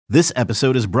This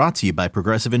episode is brought to you by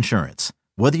Progressive Insurance.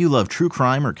 Whether you love true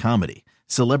crime or comedy,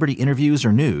 celebrity interviews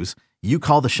or news, you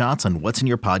call the shots on what's in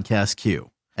your podcast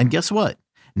queue. And guess what?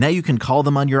 Now you can call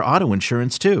them on your auto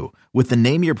insurance too with the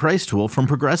Name Your Price tool from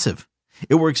Progressive.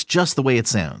 It works just the way it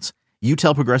sounds. You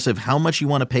tell Progressive how much you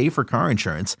want to pay for car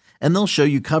insurance, and they'll show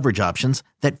you coverage options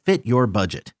that fit your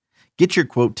budget. Get your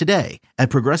quote today at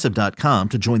Progressive.com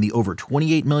to join the over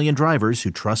 28 million drivers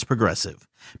who trust Progressive.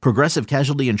 Progressive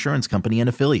Casualty Insurance Company and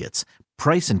Affiliates.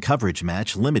 Price and coverage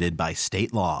match limited by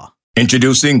state law.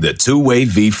 Introducing the Two-Way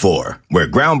V4, where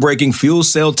groundbreaking fuel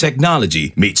cell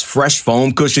technology meets fresh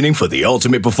foam cushioning for the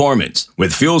ultimate performance.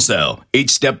 With fuel cell, each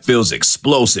step feels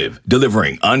explosive,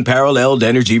 delivering unparalleled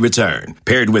energy return.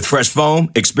 Paired with fresh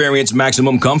foam, experience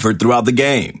maximum comfort throughout the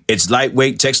game. Its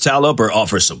lightweight textile upper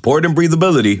offers support and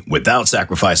breathability without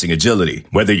sacrificing agility.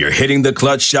 Whether you're hitting the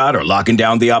clutch shot or locking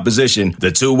down the opposition,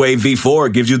 the Two-Way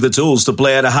V4 gives you the tools to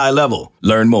play at a high level.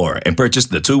 Learn more and purchase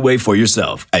the Two-Way for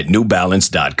yourself at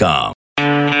NewBalance.com.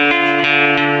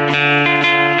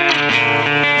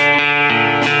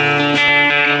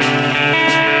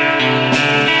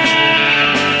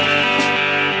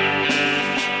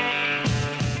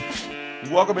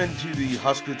 Welcome into the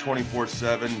Husker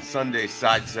 24/7 Sunday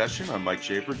side session. I'm Mike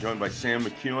Schaefer, joined by Sam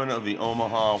McEwen of the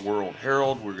Omaha World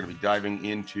Herald. We're going to be diving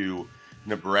into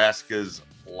Nebraska's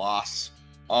loss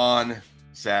on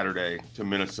Saturday to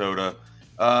Minnesota.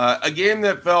 A game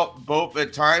that felt both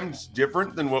at times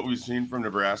different than what we've seen from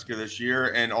Nebraska this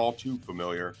year and all too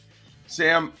familiar.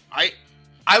 Sam, I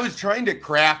was trying to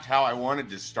craft how I wanted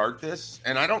to start this,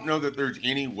 and I don't know that there's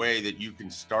any way that you can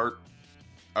start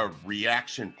a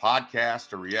reaction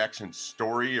podcast, a reaction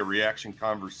story, a reaction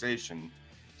conversation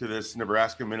to this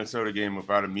Nebraska-Minnesota game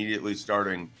without immediately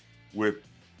starting with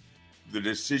the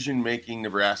decision-making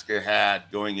Nebraska had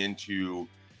going into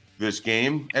this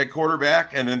game at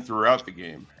quarterback and then throughout the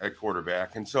game at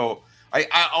quarterback. And so I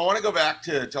want to go back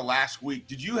to last week.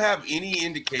 Did you have any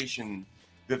indication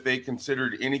that they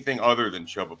considered anything other than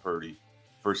Chubba Purdy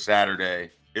for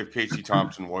Saturday if Casey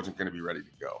Thompson wasn't going to be ready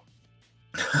to go?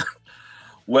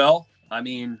 Well, I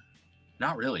mean,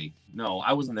 not really. No,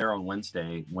 I wasn't there on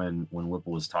Wednesday when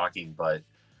Whipple was talking, but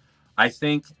I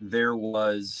think there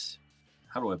was,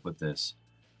 how do I put this?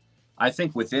 I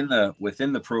think within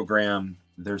the program,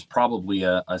 there's probably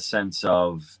a sense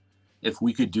of if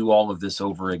we could do all of this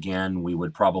over again, we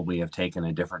would probably have taken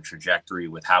a different trajectory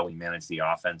with how we manage the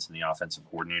offense and the offensive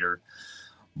coordinator.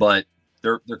 But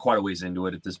they're quite a ways into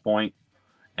it at this point.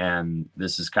 And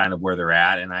this is kind of where they're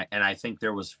at. And I think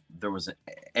there was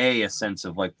a sense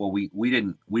of like, well, we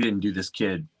didn't do this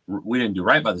kid. We didn't do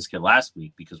right by this kid last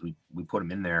week because we put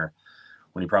him in there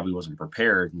when he probably wasn't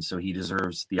prepared. And so he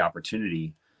deserves the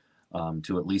opportunity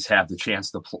to at least have the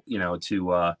chance to,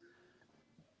 to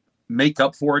make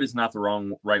up for it is not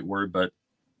the right word, but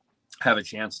have a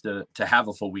chance to have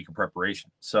a full week of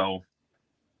preparation. So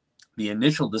the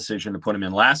initial decision to put him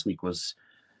in last week was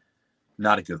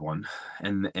not a good one.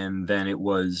 And then it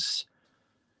was,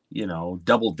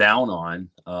 doubled down on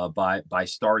by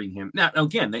starting him. Now,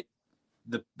 again,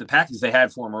 the package they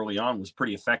had for him early on was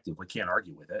pretty effective. We can't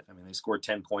argue with it. I mean, they scored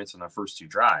 10 points on their first two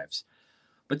drives.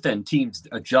 But then teams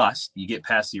adjust. You get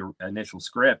past the initial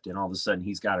script, and all of a sudden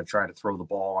he's got to try to throw the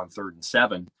ball on 3rd and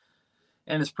 7.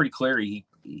 And it's pretty clear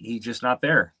he's just not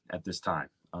there at this time.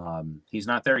 He's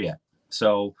not there yet.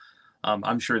 So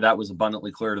I'm sure that was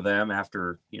abundantly clear to them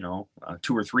after, 2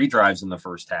 or 3 drives in the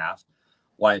first half.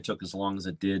 Why it took as long as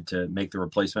it did to make the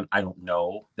replacement, I don't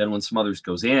know. Then when Smothers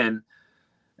goes in,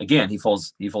 again, he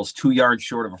falls 2 yards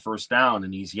short of a first down,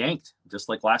 and he's yanked just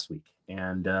like last week.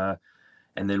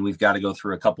 And then we've got to go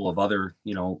through a couple of other,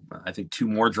 I think 2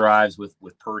 more drives with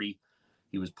Purdy.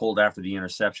 He was pulled after the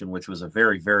interception, which was a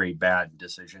very, very bad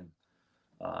decision.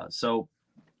 So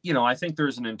I think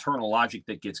there's an internal logic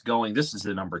that gets going. This is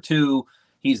the number 2.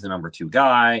 He's the number 2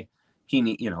 guy.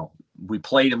 We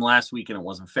played him last week and it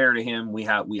wasn't fair to him. We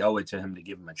owe it to him to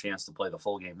give him a chance to play the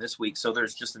full game this week. So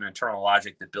there's just an internal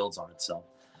logic that builds on itself.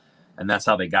 And that's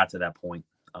how they got to that point.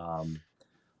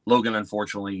 Logan,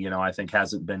 unfortunately, I think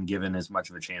hasn't been given as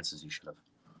much of a chance as he should have.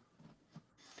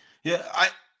 Yeah,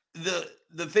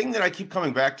 the thing that I keep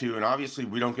coming back to, and obviously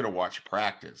we don't get to watch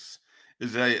practice,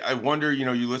 is I wonder,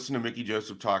 you listen to Mickey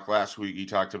Joseph talk last week. He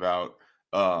talked about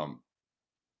the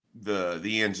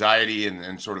anxiety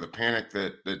and sort of the panic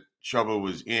that Chubba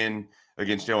was in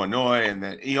against Illinois, and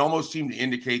that he almost seemed to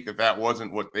indicate that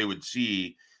wasn't what they would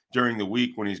see during the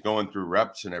week when he's going through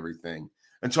reps and everything.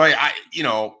 And so I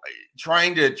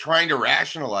trying to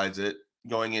rationalize it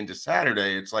going into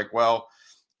Saturday, it's like, well,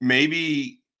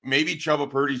 maybe Chubba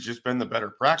Purdy's just been the better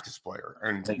practice player.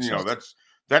 And, that's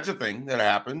that's a thing that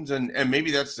happens, and maybe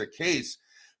that's the case,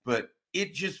 but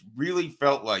it just really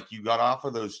felt like you got off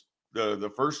of those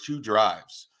the first two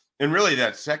drives, and really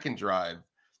that second drive,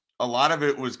 a lot of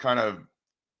it was kind of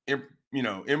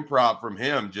improv from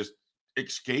him, just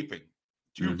escaping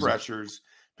two pressures,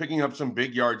 picking up some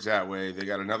big yards that way. They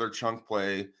got another chunk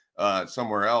play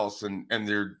somewhere else, and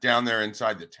they're down there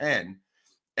inside the 10.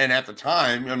 And at the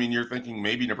time, I mean, you're thinking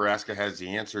maybe Nebraska has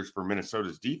the answers for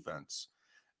Minnesota's defense,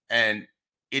 and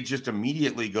it just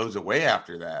immediately goes away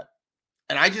after that.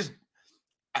 And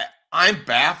I'm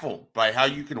baffled by how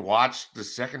you can watch the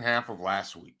second half of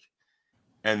last week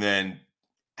and then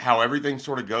how everything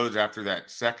sort of goes after that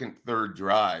second, third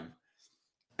drive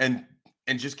and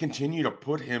just continue to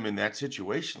put him in that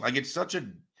situation. Like it's such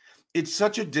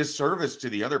a disservice to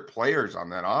the other players on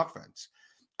that offense.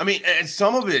 I mean, and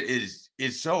some of it is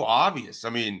so obvious. I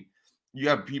mean, you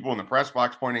have people in the press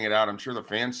box pointing it out. I'm sure the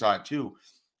fans saw it too.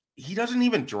 He doesn't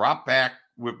even drop back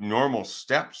with normal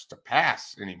steps to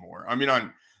pass anymore. I mean,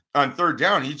 on third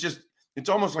down, it's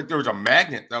almost like there was a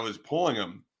magnet that was pulling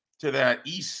him to that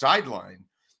east sideline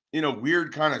in a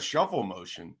weird kind of shuffle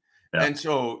motion. Yeah. And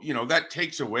so, that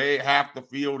takes away half the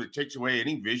field. It takes away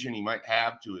any vision he might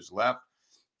have to his left.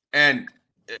 And,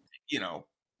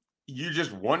 you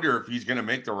just wonder if he's going to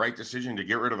make the right decision to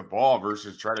get rid of the ball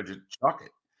versus try to just chuck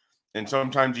it. And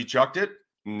sometimes he chucked it,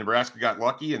 and Nebraska got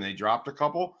lucky and they dropped a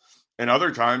couple. And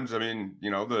other times, I mean,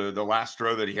 the last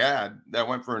throw that he had that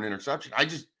went for an interception.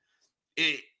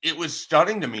 It was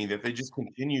stunning to me that they just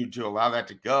continued to allow that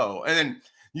to go. And then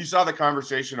you saw the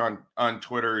conversation on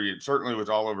Twitter. It certainly was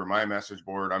all over my message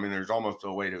board. I mean, there's almost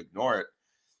a way to ignore it.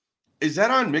 Is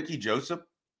that on Mickey Joseph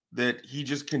that he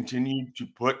just continued to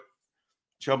put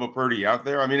Chubba Purdy out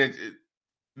there? I mean,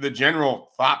 the general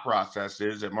thought process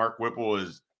is that Mark Whipple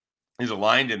is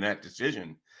aligned in that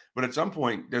decision. But at some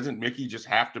point, doesn't Mickey just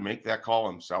have to make that call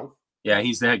himself? Yeah,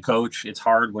 he's the head coach. It's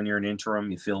hard when you're an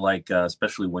interim. You feel like,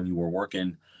 especially when you were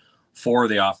working for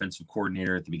the offensive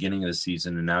coordinator at the beginning of the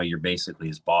season, and now you're basically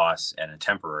his boss at a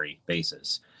temporary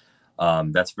basis.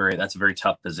 That's a very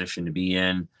tough position to be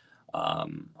in.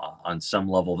 On some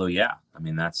level, though, yeah. I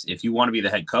mean, that's if you want to be the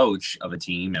head coach of a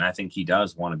team, and I think he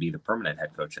does want to be the permanent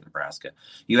head coach in Nebraska,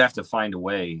 you have to find a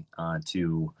way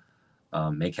to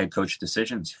make head coach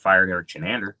decisions. You fired Eric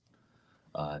Chinander.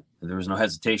 There was no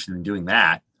hesitation in doing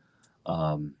that.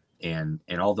 And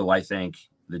although I think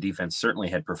the defense certainly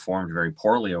had performed very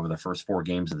poorly over the first 4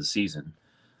 games of the season,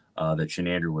 that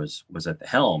Chinander was at the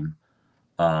helm,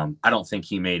 I don't think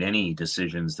he made any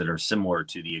decisions that are similar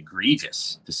to the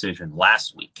egregious decision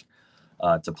last week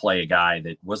to play a guy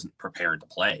that wasn't prepared to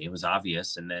play. It was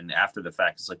obvious. And then after the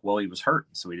fact, it's like, well, he was hurt,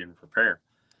 so he didn't prepare.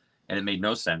 And it made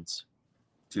no sense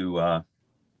to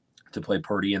play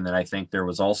Purdy. And then I think there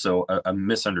was also a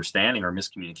misunderstanding or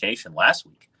miscommunication last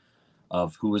week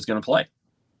of who was going to play,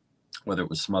 whether it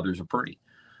was Smothers or Purdy.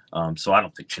 So I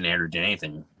don't think Chinander did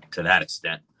anything to that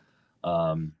extent.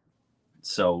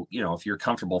 So, if you're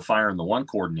comfortable firing the one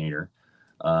coordinator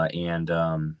and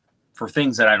for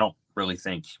things that I don't really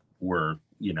think were,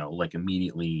 like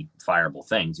immediately fireable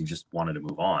things, you just wanted to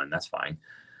move on, that's fine.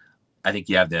 I think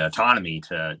you have the autonomy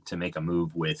to make a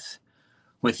move with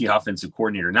the offensive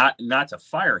coordinator, not to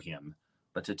fire him,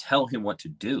 but to tell him what to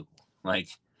do. Like,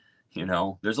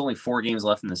 there's only 4 games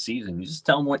left in the season. You just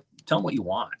tell him what you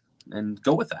want and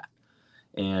go with that.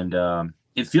 And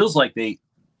it feels like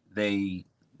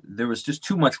there was just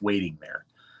too much waiting there.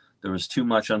 There was too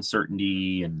much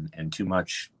uncertainty and too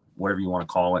much whatever you want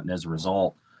to call it. And as a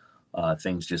result,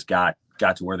 things just got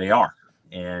to where they are.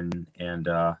 And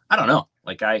I don't know.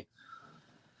 Like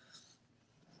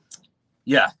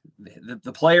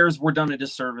the players were done a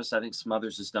disservice. I think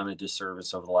Smothers has done a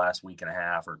disservice over the last week and a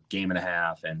half or game and a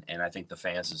half. And I think the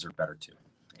fans deserve better too.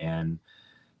 And,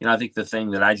 I think the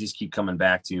thing that I just keep coming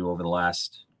back to over the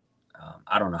last,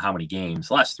 I don't know how many games,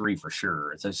 the last 3 for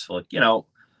sure. It's just like,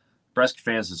 Nebraska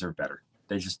fans deserve better.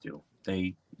 They just do.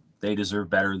 They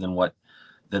deserve better than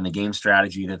the game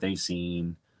strategy that they've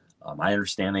seen. I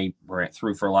understand they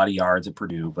threw for a lot of yards at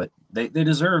Purdue, but they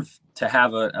deserve to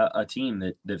have a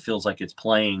team that feels like it's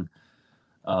playing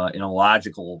in a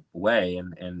logical way.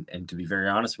 And to be very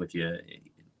honest with you,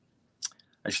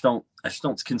 I just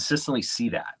don't consistently see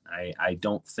that. I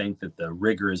don't think that the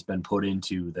rigor has been put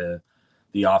into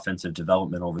the offensive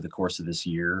development over the course of this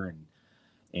year,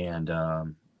 and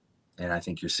I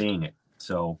think you're seeing it.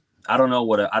 So I don't know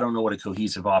what a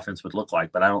cohesive offense would look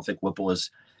like, but I don't think Whipple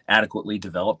has adequately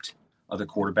developed other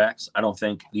quarterbacks. I don't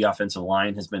think the offensive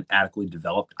line has been adequately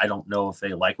developed. I don't know if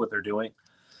they like what they're doing.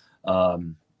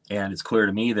 And it's clear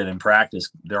to me that in practice,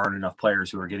 there aren't enough players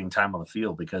who are getting time on the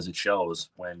field because it shows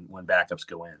when backups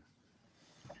go in.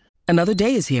 Another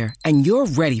day is here, and you're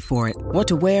ready for it. What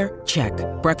to wear? Check.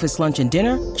 Breakfast, lunch, and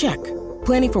dinner? Check.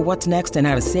 Planning for what's next and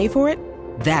how to save for it?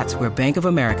 That's where Bank of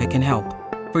America can help.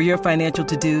 For your financial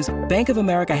to-dos, Bank of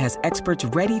America has experts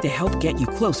ready to help get you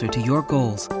closer to your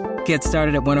goals. Get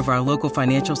started at one of our local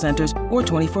financial centers or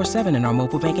 24/7 in our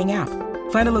mobile banking app.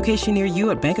 Find a location near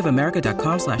you at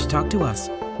bankofamerica.com/talktous.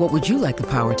 What would you like the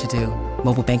power to do?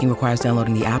 Mobile banking requires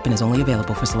downloading the app and is only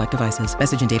available for select devices.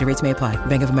 Message and data rates may apply.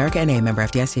 Bank of America N.A., member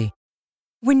FDIC.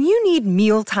 When you need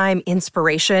mealtime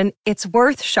inspiration, it's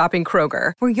worth shopping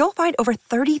Kroger, where you'll find over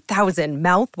 30,000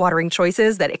 mouth-watering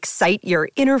choices that excite your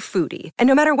inner foodie. And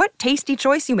no matter what tasty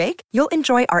choice you make, you'll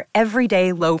enjoy our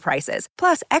everyday low prices,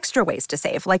 plus extra ways to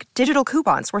save, like digital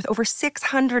coupons worth over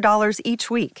 $600 each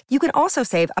week. You can also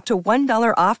save up to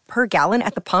 $1 off per gallon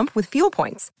at the pump with fuel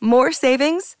points. More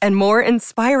savings and more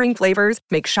inspiring flavors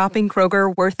make shopping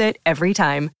Kroger worth it every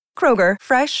time. Kroger,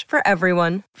 fresh for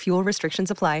everyone. Fuel restrictions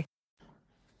apply.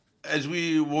 As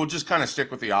we'll just kind of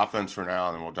stick with the offense for now,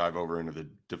 and then we'll dive over into the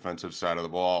defensive side of the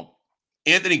ball.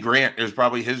 Anthony Grant is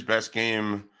probably his best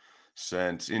game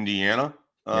since Indiana.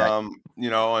 Yeah.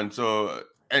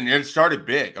 And it started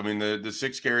big. I mean, the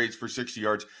 6 carries for 60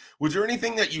 yards. Was there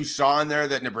anything that you saw in there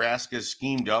that Nebraska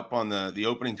schemed up on the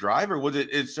opening drive, or was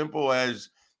it as simple as,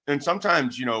 and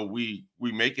sometimes, we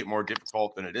make it more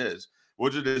difficult than it is.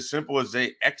 Was it as simple as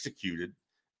they executed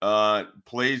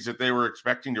plays that they were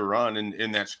expecting to run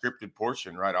in that scripted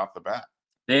portion right off the bat?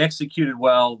 They executed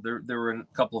well. There were a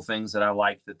couple of things that I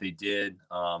liked that they did.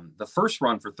 The first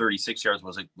run for 36 yards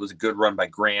was a good run by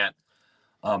Grant.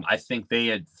 I think they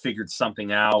had figured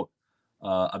something out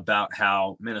about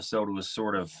how Minnesota was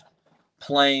sort of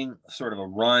playing sort of a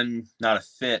run, not a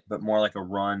fit, but more like a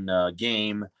run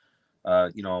game,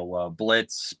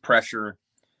 blitz, pressure.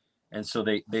 And so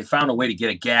they found a way to get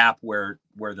a gap where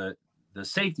the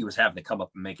safety was having to come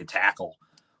up and make a tackle,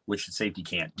 which the safety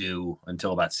can't do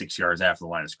until about 6 yards after the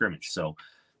line of scrimmage. So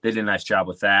they did a nice job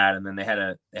with that. And then they had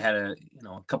a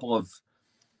couple of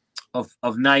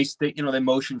nice, they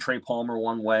motioned Trey Palmer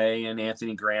one way and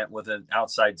Anthony Grant with an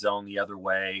outside zone the other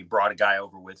way, brought a guy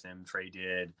over with him. Trey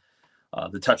did.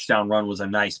 The touchdown run was a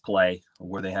nice play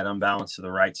where they had unbalance to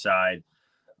the right side.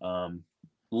 A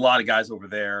lot of guys over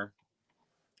there,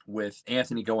 with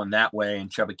Anthony going that way and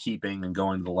Chuba keeping and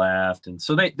going to the left. And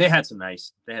so they had some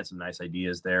nice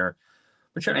ideas there.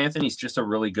 But Anthony's just a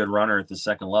really good runner at the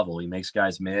second level. He makes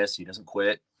guys miss. He doesn't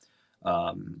quit.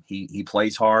 He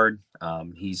plays hard.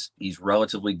 He's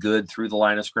relatively good through the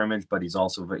line of scrimmage, but he's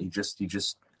also he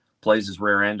just plays his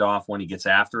rear end off when he gets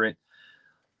after it.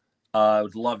 I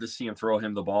would love to see him throw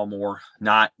him the ball more,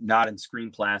 not in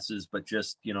screen passes, but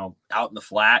just out in the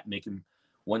flat, make him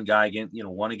one guy against,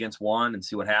 one against one and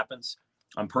see what happens.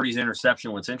 On Purdy's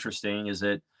interception, what's interesting is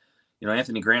that,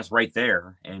 Anthony Grant's right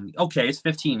there and okay, it's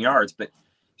 15 yards, but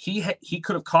he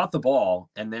could have caught the ball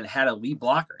and then had a lead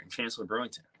blocker in Chancellor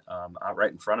Brewington out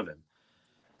right in front of him.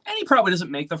 And he probably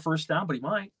doesn't make the first down, but he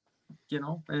might,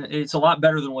 it's a lot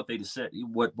better than what they just said,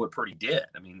 what Purdy did.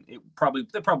 I mean, they probably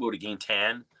would have gained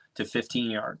 10 to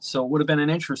 15 yards. So it would have been an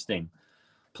interesting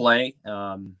play.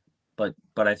 But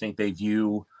I think they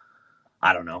view,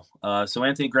 I don't know. So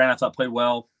Anthony Grant, I thought played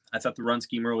well. I thought the run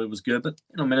scheme early was good, but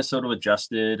Minnesota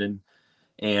adjusted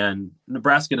and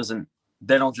Nebraska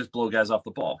they don't just blow guys off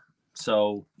the ball.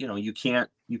 So, you can't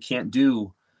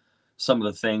do some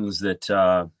of the things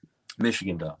that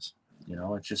Michigan does.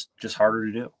 It's just harder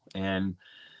to do. And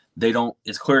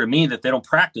it's clear to me that they don't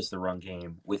practice the run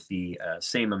game with the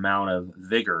same amount of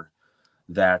vigor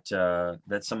that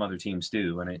some other teams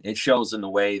do. And it shows in the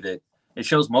way that, it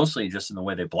shows mostly just in the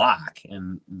way they block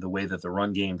and the way that the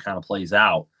run game kind of plays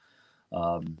out.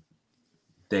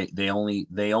 They're only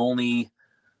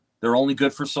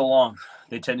good for so long.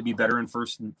 They tend to be better in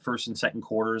first and second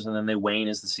quarters, and then they wane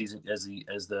as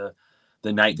the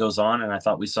night goes on. And I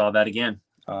thought we saw that again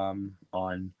on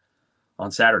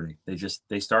Saturday.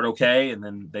 They start okay, and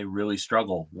then they really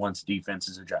struggle once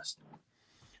defenses adjust.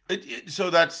 So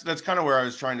that's kind of where I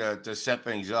was trying to set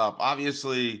things up.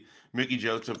 Obviously, Mickey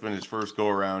Joseph in his first go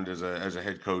around as a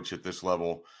head coach at this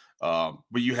level,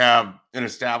 but you have an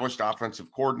established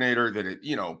offensive coordinator that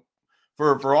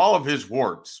for all of his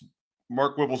warts,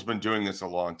 Mark Whipple's been doing this a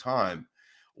long time.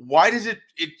 Why does it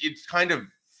kind of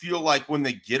feel like when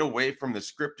they get away from the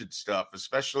scripted stuff,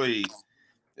 especially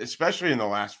in the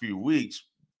last few weeks,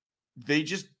 they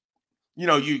just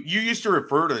you used to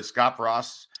refer to Scott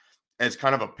Frost as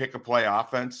kind of a pick a play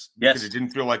offense because it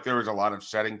didn't feel like there was a lot of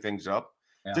setting things up.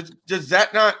 Yeah. Does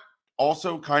that not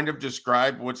also kind of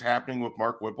describe what's happening with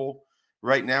Mark Whipple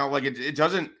right now? Like it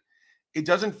doesn't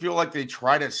feel like they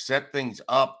try to set things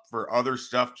up for other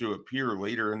stuff to appear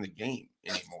later in the game.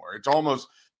 anymore. It's almost,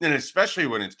 and especially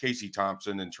when it's Casey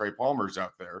Thompson and Trey Palmer's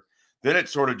out there, then it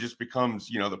sort of just becomes,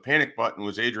 the panic button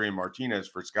was Adrian Martinez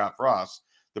for Scott Frost.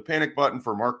 The panic button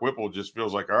for Mark Whipple just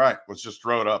feels like, all right, let's just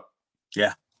throw it up.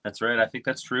 Yeah, that's right. I think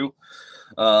that's true.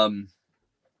 I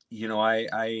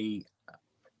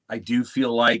do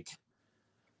feel like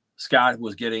Scott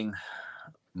was getting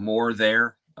more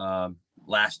there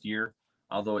last year,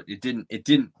 although it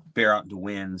didn't bear out into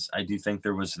wins. I do think they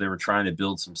were trying to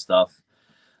build some stuff,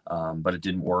 but it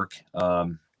didn't work.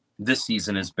 This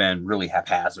season has been really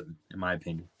haphazard, in my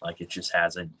opinion. Like, it just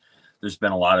hasn't. There's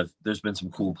been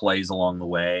some cool plays along the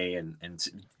way and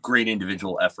great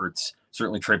individual efforts.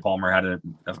 Certainly Trey Palmer had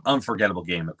an unforgettable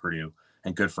game at Purdue,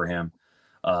 and good for him.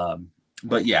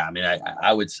 But yeah, I mean,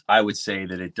 I would say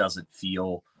that it doesn't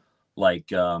feel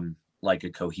like a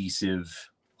cohesive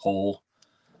whole.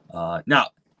 Now,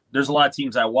 there's a lot of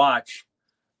teams I watch,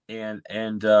 and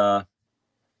I'll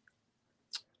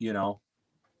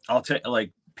tell,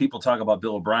 like, people talk about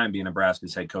Bill O'Brien being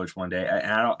Nebraska's head coach one day,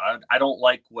 and I don't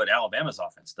like what Alabama's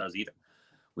offense does either,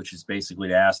 which is basically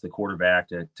to ask the quarterback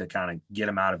to kind of get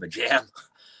him out of a jam.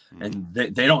 And they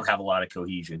don't have a lot of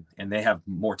cohesion, and they have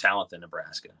more talent than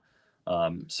Nebraska.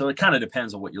 So it kind of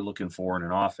depends on what you're looking for in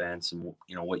an offense and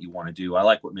what you want to do. I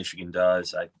like what Michigan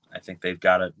does. I think they've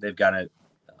got an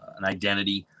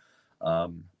identity,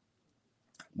 that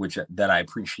I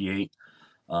appreciate.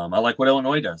 I like what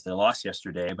Illinois does. They lost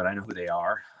yesterday, but I know who they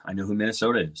are. I know who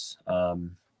Minnesota is,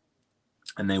 and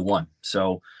they won.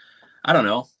 So I don't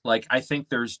know. Like, I think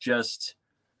there's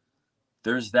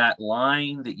that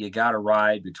line that you got to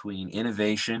ride between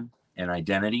innovation and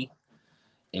identity.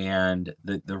 And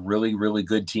the really, really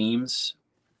good teams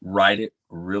ride it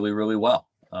really, really well.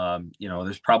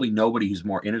 There's probably nobody who's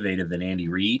more innovative than Andy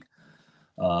Reid,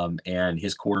 and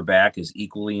his quarterback is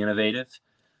equally innovative.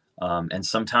 And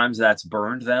sometimes that's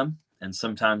burned them, and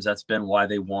sometimes that's been why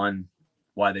they won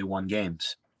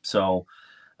games. So,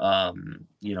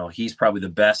 he's probably the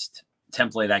best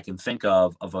template I can think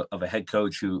of a head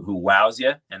coach who wows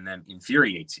you and then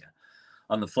infuriates you.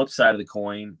 On the flip side of the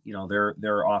coin, there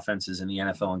are offenses in the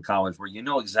NFL and college where you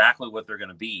know exactly what they're going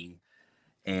to be,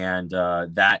 and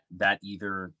that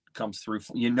either comes through.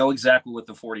 You know exactly what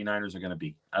the 49ers are going to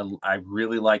be. I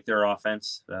really like their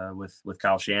offense with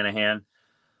Kyle Shanahan,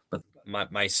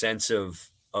 but my sense of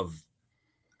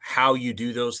how you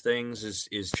do those things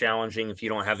is challenging if you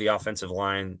don't have the offensive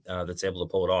line that's able to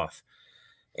pull it off.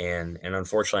 And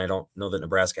unfortunately, I don't know that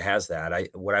Nebraska has that.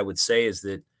 What I would say is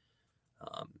that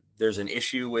there's an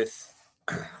issue with,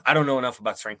 I don't know enough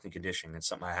about strength and conditioning. It's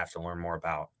something I have to learn more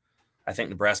about. I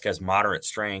think Nebraska has moderate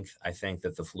strength. I think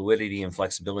that the fluidity and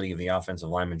flexibility of the offensive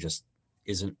lineman just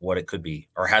isn't what it could be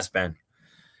or has been.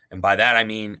 And by that, I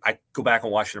mean, I go back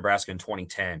and watch Nebraska in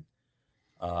 2010.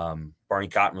 Barney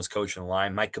Cotton was coaching the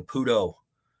line. Mike Caputo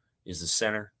is the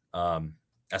center.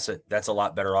 That's a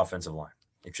lot better offensive line.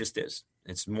 It just is.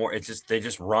 They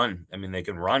just run. I mean, they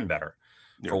can run better.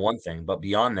 For one thing, but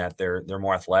beyond that, they're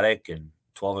more athletic and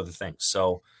 12 other things.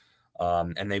 So,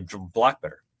 and they block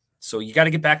better. So you got to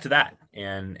get back to that.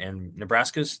 And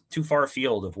Nebraska's too far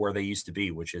afield of where they used to be,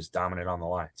 which is dominant on the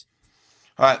lines.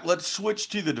 All right, let's switch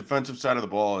to the defensive side of the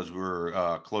ball as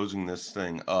we're closing this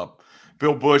thing up.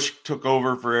 Bill Busch took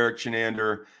over for Eric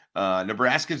Chinander.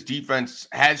 Nebraska's defense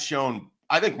has shown,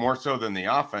 I think more so than the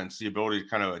offense, the ability to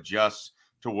kind of adjust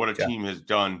to what a team has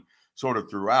done sort of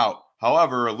throughout.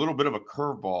 However, a little bit of a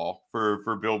curveball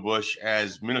for Bill Busch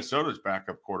as Minnesota's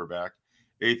backup quarterback,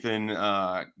 Ethan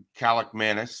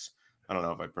Kaliakmanis. I don't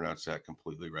know if I pronounced that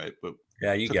completely right, but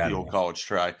yeah, you got the old college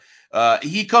try.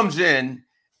 He comes in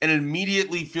and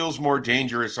immediately feels more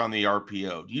dangerous on the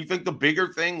RPO. Do you think the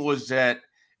bigger thing was that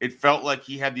it felt like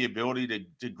he had the ability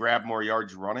to grab more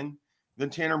yards running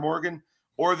than Tanner Morgan,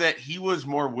 or that he was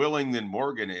more willing than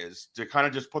Morgan is to kind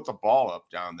of just put the ball up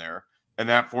down there? And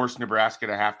that forced Nebraska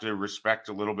to have to respect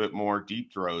a little bit more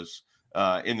deep throws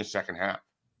in the second half.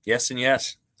 Yes and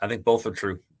yes. I think both are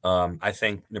true. I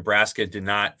think Nebraska did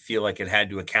not feel like it had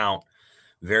to account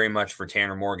very much for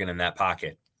Tanner Morgan in that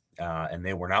pocket. And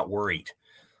they were not worried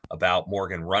about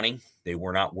Morgan running. They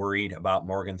were not worried about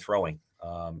Morgan throwing.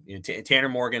 Tanner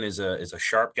Morgan is a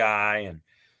sharp guy and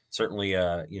certainly,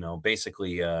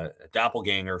 basically a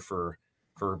doppelganger for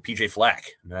PJ Fleck.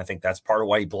 And I think that's part of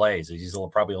why he plays. He's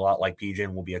probably a lot like PJ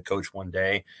and will be a coach one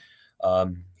day.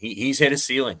 He's hit his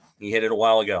ceiling. He hit it a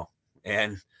while ago.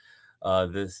 And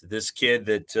this kid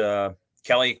that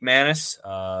Kaliakmanis,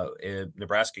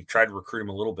 Nebraska tried to recruit him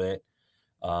a little bit.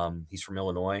 He's from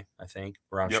Illinois, I think,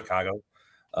 around Chicago.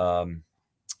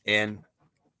 And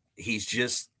he's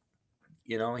just,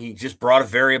 he just brought a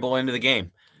variable into the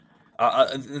game.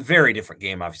 A very different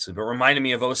game, obviously, but reminded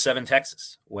me of 07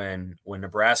 Texas when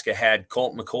Nebraska had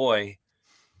Colt McCoy.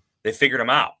 They figured him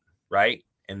out, right?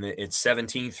 And it's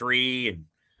 17-3, and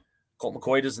Colt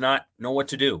McCoy does not know what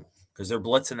to do because they're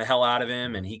blitzing the hell out of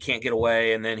him, and he can't get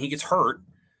away, and then he gets hurt,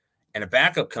 and a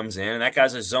backup comes in, and that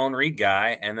guy's a zone read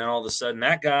guy, and then all of a sudden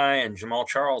that guy and Jamal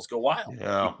Charles go wild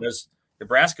because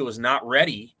Nebraska was not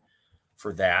ready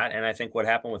for that. And I think what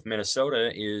happened with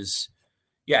Minnesota is,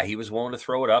 yeah, he was willing to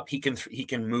throw it up. He can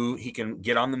move. He can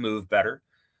get on the move better.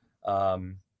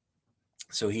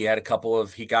 So he had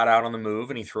he got out on the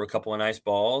move and he threw a couple of nice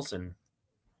balls. And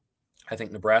I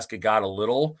think Nebraska got a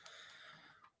little,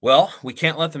 well, we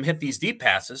can't let them hit these deep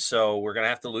passes. So we're going to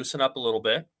have to loosen up a little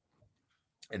bit.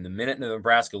 And the minute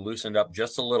Nebraska loosened up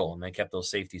just a little and they kept those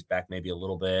safeties back maybe a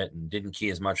little bit and didn't key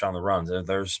as much on the runs,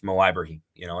 there's Mo Ibrahim,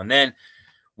 and then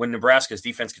when Nebraska's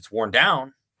defense gets worn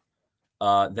down,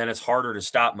 then it's harder to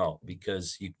stop Mo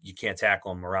because you can't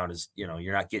tackle him around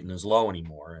you're not getting as low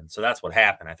anymore. And so that's what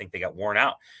happened. I think they got worn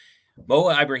out.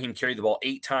 Mo Ibrahim carried the ball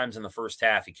 8 times in the first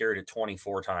half. He carried it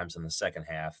 24 times in the second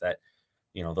half. That,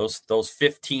 those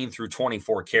 15 through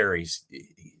 24 carries,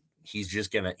 he's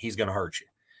going to hurt you.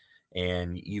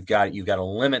 And you've got to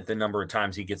limit the number of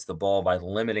times he gets the ball by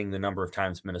limiting the number of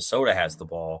times Minnesota has the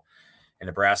ball. And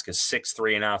Nebraska's 6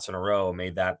 3-and-outs in a row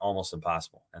made that almost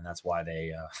impossible. And that's why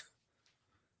they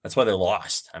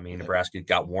lost. I mean, Nebraska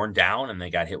got worn down and they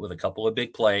got hit with a couple of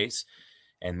big plays,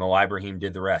 and Mo Ibrahim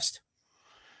did the rest.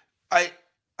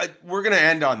 We're going to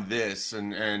end on this,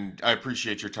 and I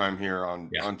appreciate your time here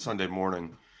on Sunday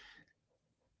morning.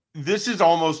 This is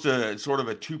almost a sort of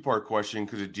a two-part question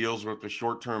because it deals with the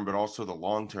short term, but also the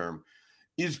long term.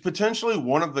 Is potentially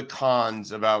one of the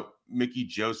cons about Mickey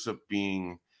Joseph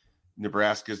being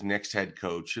Nebraska's next head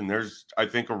coach, and there's, I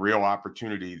think, a real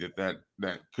opportunity that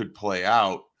could play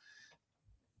out.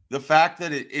 The fact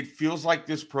that it feels like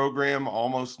this program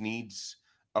almost needs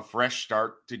a fresh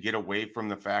start to get away from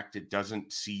the fact it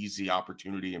doesn't seize the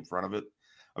opportunity in front of it.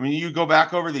 I mean, you go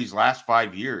back over these last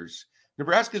 5 years,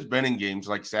 Nebraska's been in games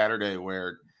like Saturday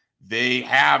where they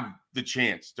have the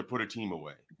chance to put a team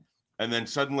away, and then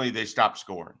suddenly they stop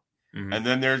scoring. Mm-hmm. And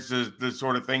then there's the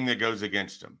sort of thing that goes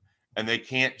against them, and they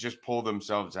can't just pull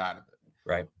themselves out of it.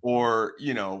 Right. Or,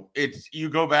 you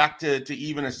go back to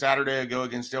even a Saturday ago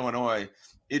against Illinois,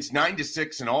 it's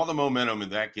 9-6, and all the momentum in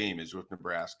that game is with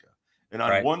Nebraska. And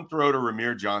on one throw to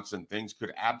Ramir Johnson, things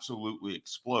could absolutely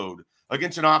explode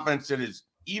against an offense that is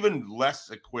even less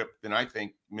equipped than I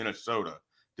think Minnesota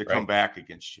to come back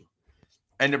against you.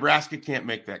 And Nebraska can't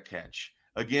make that catch.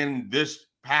 Again, this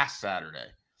past Saturday,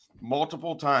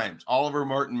 multiple times, Oliver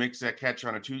Martin makes that catch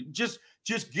on a two. Just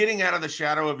getting out of the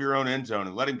shadow of your own end zone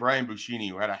and letting Brian Buschini,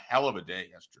 who had a hell of a day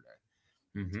yesterday,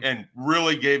 and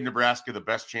really gave Nebraska the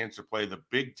best chance to play the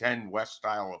Big Ten West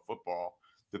style of football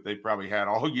that they probably had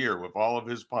all year with all of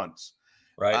his punts.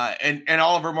 Right. And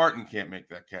Oliver Martin can't make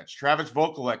that catch. Travis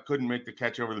Vokolek couldn't make the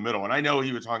catch over the middle. And I know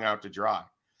he was hung out to dry.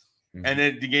 Mm-hmm. And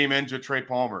then the game ends with Trey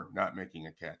Palmer not making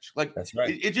a catch. Like, that's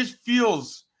right. It just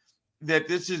feels that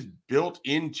this is built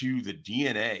into the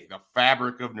DNA, the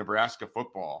fabric of Nebraska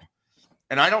football.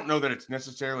 And I don't know that it's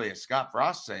necessarily a Scott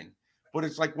Frost thing, but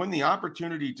it's like when the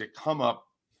opportunity to come up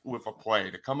with a play,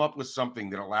 to come up with something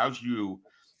that allows you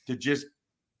to just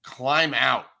climb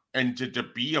out and to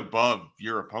be above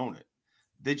your opponent.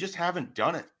 They just haven't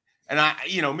done it. And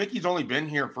Mickey's only been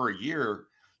here for a year,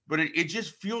 but it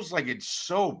just feels like it's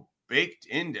so baked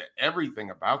into everything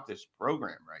about this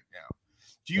program right now.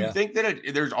 Do you think that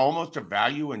there's almost a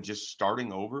value in just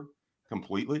starting over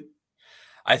completely?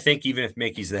 I think even if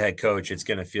Mickey's the head coach, it's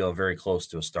going to feel very close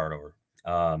to a start over.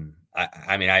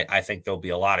 I think there'll be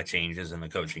a lot of changes in the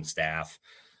coaching staff.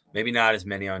 Maybe not as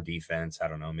many on defense. I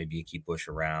don't know. Maybe you keep Bush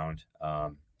around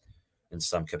in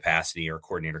some capacity or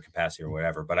coordinator capacity or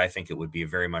whatever. But I think it would be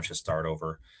very much a start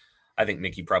over. I think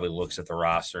Mickey probably looks at the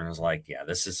roster and is like, yeah,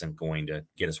 this isn't going to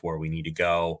get us where we need to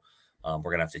go. We're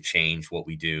going to have to change what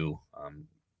we do.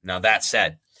 Now, that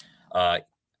said,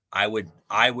 I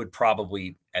would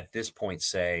probably at this point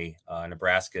say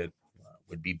Nebraska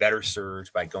would be better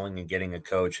served by going and getting a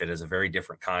coach that has a very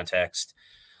different context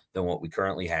than what we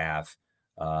currently have.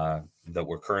 That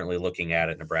we're currently looking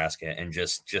at Nebraska, and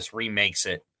just remakes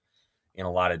it in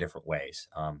a lot of different ways.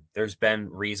 There's been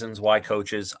reasons why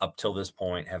coaches up till this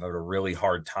point have had a really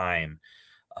hard time,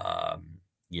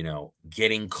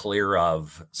 getting clear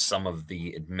of some of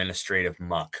the administrative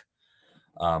muck.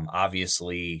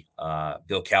 Obviously,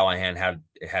 Bill Callahan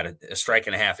had a strike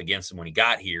and a half against him when he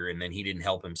got here, and then he didn't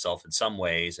help himself in some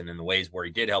ways. And in the ways where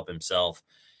he did help himself,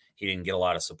 he didn't get a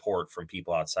lot of support from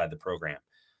people outside the program.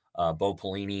 Bo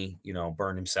Pelini,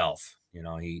 burned himself You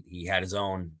know, he had his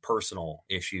own personal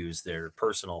issues, their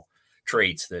personal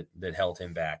traits that held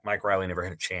him back. Mike Riley never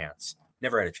had a chance.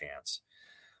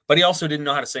 But he also didn't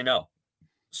know how to say no.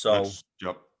 So,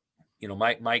 you know,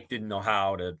 Mike didn't know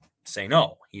how to say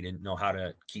no. He didn't know how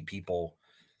to keep people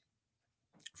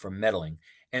from meddling.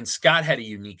 And Scott had a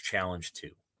unique challenge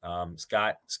too.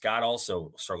 Scott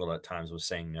also struggled at times with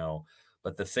saying no.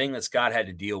 But the thing that Scott had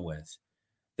to deal with,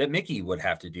 that Mickey would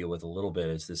have to deal with a little bit,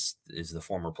 is the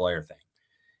former player thing.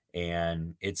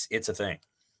 And it's a thing.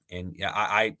 And yeah,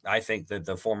 I think that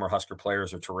the former Husker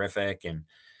players are terrific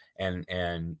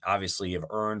and obviously have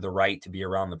earned the right to be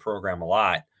around the program a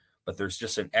lot, but there's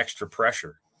just an extra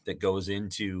pressure that goes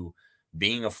into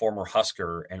being a former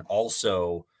Husker and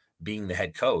also being the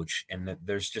head coach. And that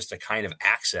there's just a kind of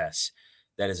access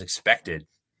that is expected,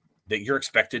 that you're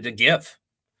expected to give.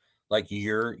 Like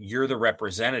you're the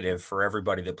representative for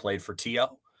everybody that played for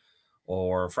T.O.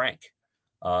 or Frank.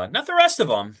 Not the rest of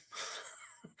them,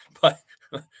 but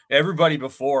everybody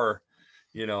before,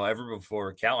 you know,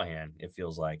 before Callahan, it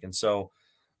feels like. And so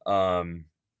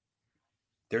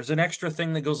there's an extra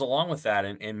thing that goes along with that.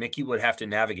 And Mickey would have to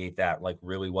navigate that like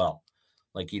really well.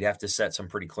 Like he'd have to set some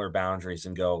pretty clear boundaries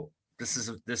and go, this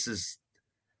is,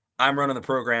 I'm running the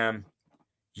program.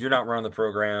 You're not running the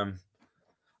program.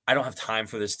 I don't have time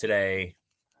for this today.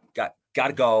 Got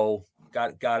to go.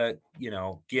 Got to, you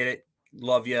know, get it.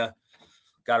 Love you.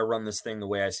 Got to run this thing the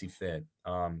way I see fit.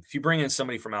 If you bring in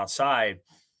somebody from outside,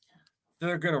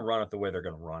 they're going to run it the way they're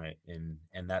going to run it.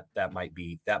 And that might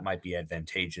be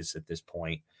advantageous at this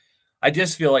point. I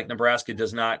just feel like Nebraska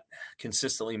does not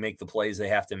consistently make the plays they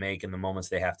have to make in the moments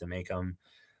they have to make them.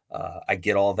 I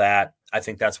get all that. I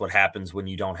think that's what happens when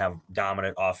you don't have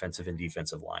dominant offensive and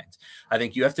defensive lines. I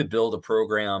think you have to build a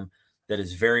program that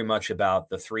is very much about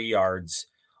the 3 yards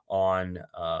on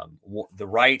the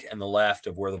right and the left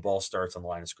of where the ball starts on the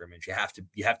line of scrimmage. You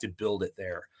have to build it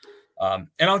there. And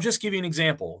I'll just give you an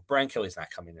example. Brian Kelly's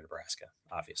not coming to Nebraska,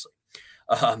 obviously.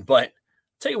 But I'll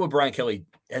tell you what Brian Kelly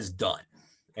has done.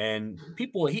 And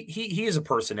people, he is a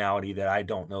personality that I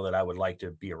don't know that I would like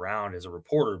to be around as a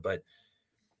reporter, but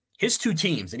his 2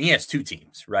 teams, and he has 2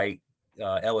 teams, right?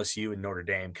 LSU and Notre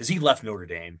Dame, because he left Notre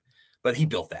Dame, but he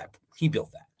built that.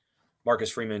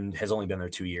 Marcus Freeman has only been there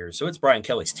 2 years, so it's Brian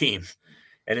Kelly's team.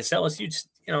 And it's LSU,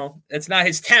 you know, it's not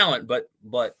his talent, but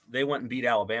they went and beat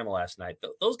Alabama last night.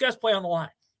 Those guys play on the line.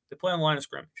 They play on the line of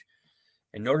scrimmage.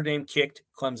 And Notre Dame kicked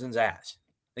Clemson's ass.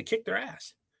 They kicked their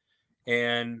ass.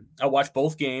 And I watched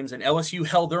both games, and LSU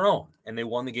held their own. And they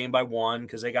won the game by 1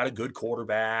 because they got a good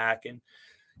quarterback. And,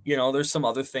 you know, there's some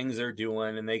other things they're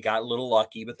doing, and they got a little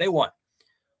lucky, but they won.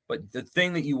 But the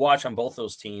thing that you watch on both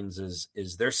those teams is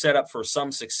they're set up for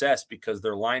some success because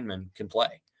their linemen can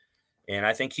play. And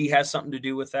I think he has something to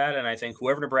do with that. And I think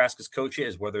whoever Nebraska's coach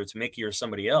is, whether it's Mickey or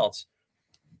somebody else,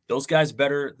 they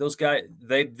better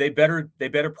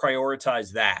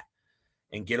prioritize that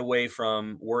and get away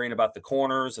from worrying about the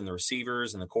corners and the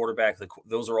receivers and the quarterback.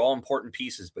 Those are all important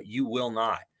pieces, but you will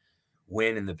not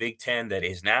win in the Big Ten that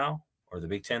is now or the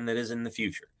Big Ten that is in the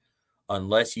future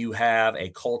unless you have a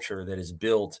culture that is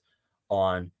built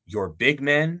on your big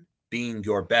men being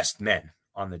your best men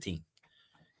on the team.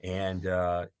 And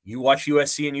you watch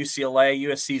USC and UCLA.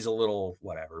 USC is a little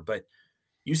whatever, but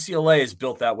UCLA is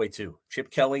built that way too. Chip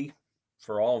Kelly,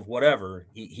 for all of whatever,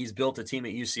 he's built a team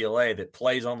at UCLA that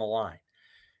plays on the line,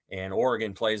 and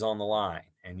Oregon plays on the line,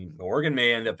 and Oregon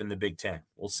may end up in the Big Ten.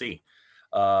 We'll see.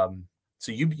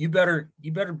 So you better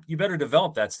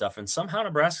develop that stuff. And somehow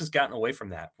Nebraska's gotten away from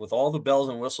that with all the bells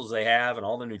and whistles they have and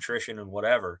all the nutrition and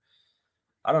whatever.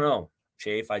 I don't know,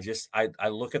 Chafe. I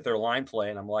look at their line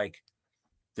play and I'm like,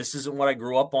 this isn't what I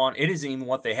grew up on. It isn't even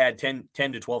what they had 10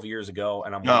 to 12 years ago.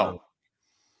 And I'm no.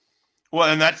 Well,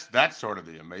 and that's sort of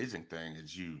the amazing thing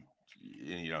is you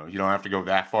don't have to go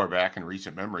that far back in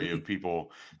recent memory of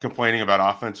people complaining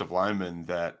about offensive linemen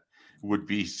that would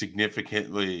be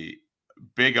significantly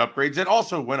big upgrades that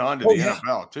also went on to the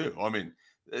NFL too. I mean,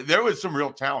 there was some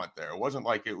real talent there. It wasn't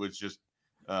like it was just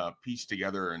pieced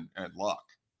together and luck.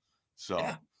 So,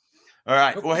 All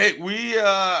right. Well, hey, we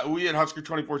at Husker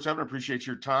 24/7 appreciate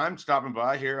your time stopping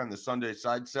by here on the Sunday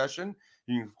side session.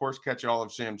 You can, of course, catch all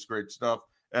of Sam's great stuff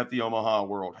at the Omaha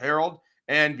World Herald.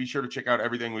 And be sure to check out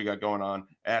everything we got going on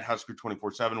at Husker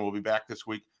 24/7. We'll be back this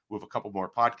week with a couple more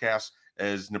podcasts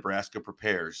as Nebraska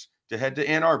prepares to head to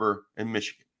Ann Arbor and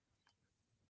Michigan.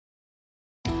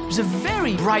 was a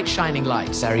very bright, shining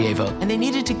light, Sarajevo, and they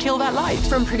needed to kill that light.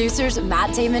 From producers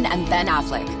Matt Damon and Ben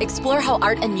Affleck, explore how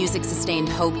art and music sustained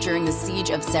hope during the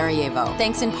siege of Sarajevo,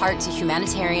 thanks in part to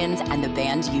humanitarians and the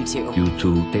band U2.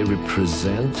 U2, they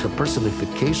represent a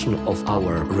personification of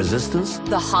our resistance.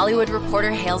 The Hollywood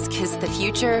Reporter hails Kiss the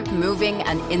Future, moving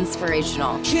and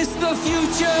inspirational. Kiss the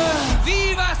future!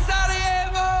 Viva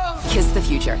Sarajevo! Kiss the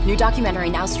Future. New documentary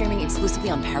now streaming exclusively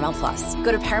on Paramount Plus.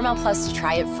 Go to Paramount Plus to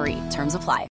try it free. Terms apply.